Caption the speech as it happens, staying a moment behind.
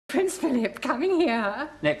Prince Philip coming here.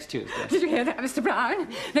 Next Tuesday. Did you hear that, Mr. Brown?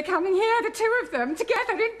 They're coming here, the two of them,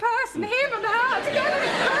 together in person, him and her, together in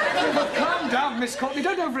person. Oh, calm down, Miss Courtney.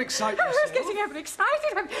 Don't overexcite yourself. I was getting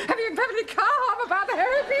overexcited. I'm being perfectly calm about the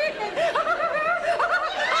whole thing.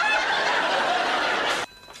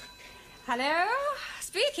 Hello?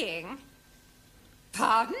 Speaking.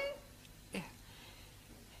 Pardon?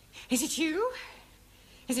 Is it you?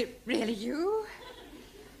 Is it really you?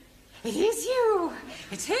 It is you.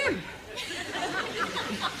 It's him.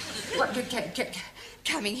 What,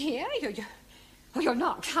 coming here? You're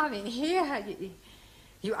not coming here.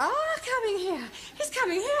 You are coming here. He's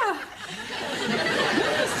coming here.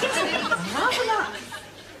 Half an hour.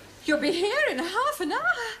 You'll be here in half an hour.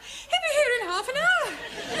 He'll be here in half an hour.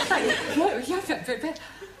 No,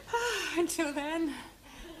 until then.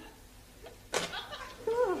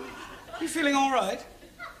 You feeling all right?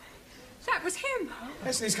 That was him.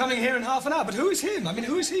 Yes, and he's coming here in half an hour. But who is him? I mean,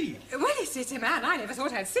 who is he? Well, it's a man I never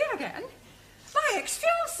thought I'd see again. My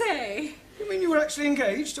ex-fiancé. You mean you were actually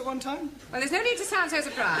engaged at one time? Well, there's no need to sound so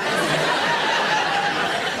surprised.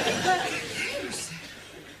 But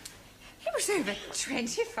he was over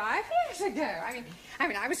 25 years ago. I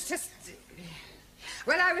mean, I was just...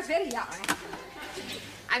 Well, I was very young.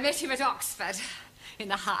 I met him at Oxford, in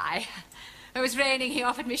the High. It was raining, he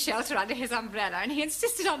offered me shelter under his umbrella, and he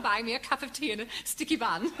insisted on buying me a cup of tea and a sticky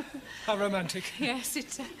bun. How romantic. Yes,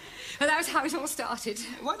 well, that was how it all started.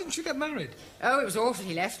 Why didn't you get married? Oh, it was awful.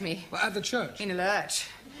 He left me. Well, at the church? In a lurch.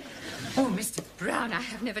 Oh, Mr. Brown, I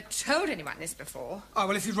have never told anyone this before. Oh,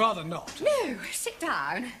 well, if you'd rather not. No, sit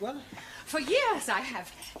down. Well? For years I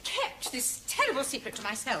have kept this terrible secret to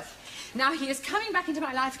myself. Now he is coming back into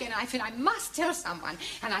my life again, and I feel I must tell someone,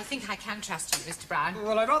 and I think I can trust you, Mr. Brown.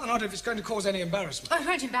 Well, I'd rather not if it's going to cause any embarrassment. Oh, it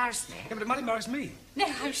won't embarrass me. Yeah, but it might embarrass me. No,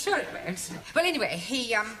 I'm sure it won't. Well, anyway,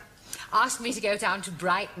 he, asked me to go down to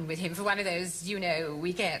Brighton with him for one of those, you know,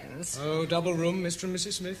 weekends. Oh, double room, Mr. and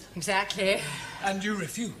Mrs. Smith. Exactly. And you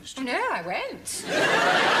refused? Oh, no, I went.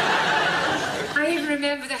 I even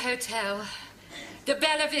remember the hotel. The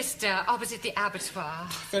Bella Vista, opposite the abattoir.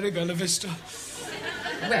 Very Bella Vista.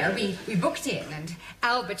 Well, we booked in, and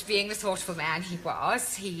Albert, being the thoughtful man he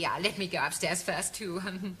was, he let me go upstairs first to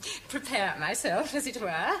prepare myself, as it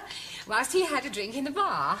were, whilst he had a drink in the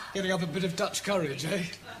bar. Getting up a bit of Dutch courage, eh?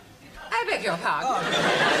 I beg your pardon. Oh,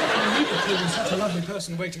 he was such a lovely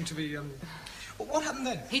person waiting to be, What happened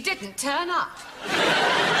then? He didn't turn up.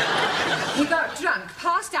 He got drunk,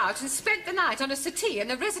 passed out, and spent the night on a settee in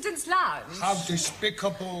the residence lounge. How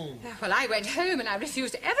despicable. Well, I went home and I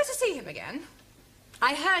refused ever to see him again.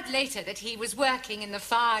 I heard later that he was working in the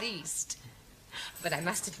Far East. But I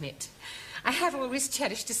must admit, I have always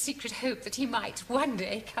cherished a secret hope that he might one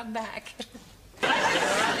day come back. One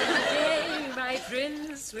day my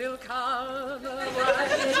prince will come.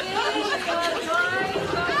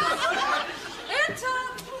 Enter!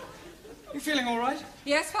 You feeling all right?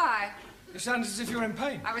 Yes, why? You sound as if you were in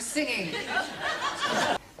pain. I was singing.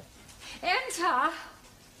 Enter.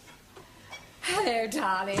 Hello,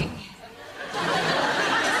 darling.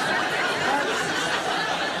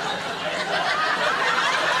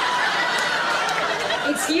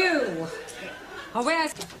 It's you. Oh,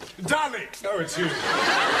 where's... Darling! Oh, it's you.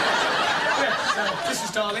 Yes, this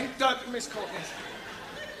is Darling. Miss Courtney.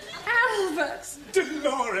 Albert.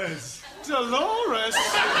 Dolores! Dolores!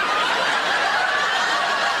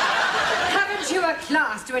 Haven't you a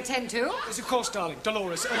class to attend to? Yes, of course, darling.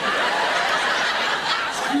 Dolores.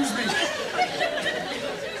 Excuse me.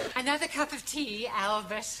 Another cup of tea,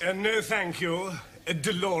 Albert. No, thank you,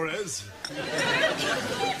 Dolores.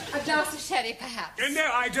 A glass of sherry, perhaps? No,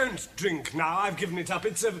 I don't drink now. I've given it up.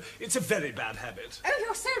 It's a very bad habit. Oh,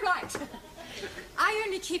 you're so right. I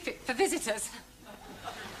only keep it for visitors.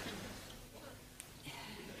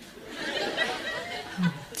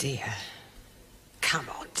 Dear. Come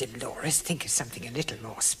on, Dolores. Think of something a little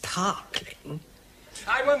more sparkling.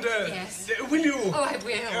 I wonder... Yes? Will you... Oh, I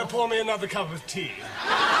will. Pour me another cup of tea?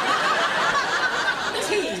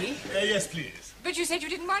 Tea? Yes, please. But you said you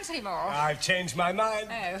didn't want any more. I've changed my mind.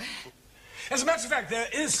 Oh. As a matter of fact, there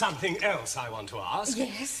is something else I want to ask.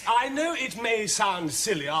 Yes? I know it may sound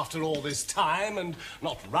silly after all this time and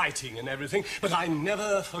not writing and everything, but I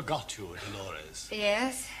never forgot you, Dolores.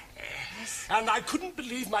 Yes? And I couldn't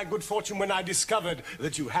believe my good fortune when I discovered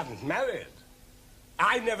that you hadn't married.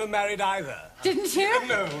 I never married either. Didn't you?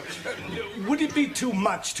 No. Would it be too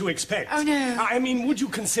much to expect? Oh, no. I mean, would you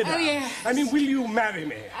consider? Oh, yes. I mean, will you marry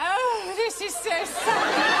me? Oh, this is so sudden.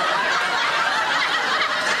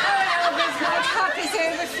 Oh, Albert, my cup is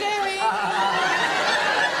overflowing.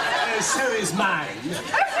 So is mine.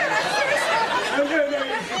 Oh, so Oh,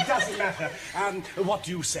 no, it doesn't matter. What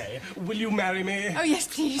do you say? Will you marry me? Oh, yes,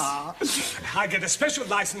 please. I get a special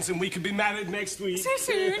license and we can be married next week. So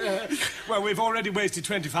soon? Well, we've already wasted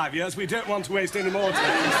 25 years. We don't want to waste any more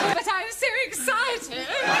time. But I'm so excited.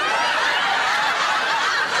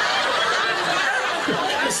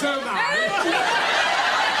 So am I.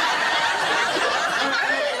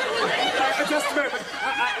 Just a moment.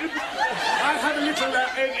 I have a little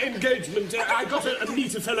engagement. I got to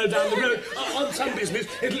meet a fellow down the road on some business.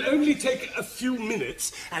 It'll only take a few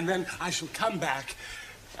minutes, and then I shall come back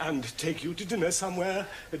and take you to dinner somewhere,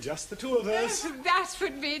 just the two of us. That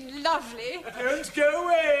would be lovely. Don't go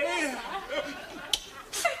away.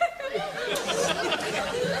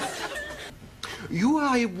 You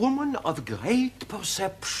are a woman of great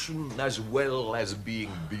perception as well as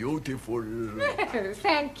being beautiful. Oh,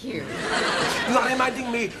 thank you. You are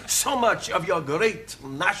reminding me so much of your great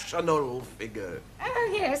national figure. Oh,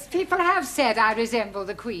 yes, people have said I resemble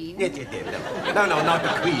the Queen. No, not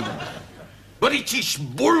the Queen. British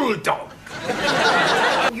Bulldog.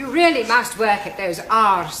 You really must work at those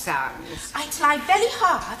R sounds. I try very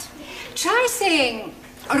hard. Try saying,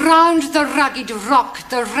 round the rugged rock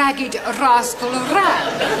the ragged rascal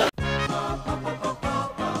ran.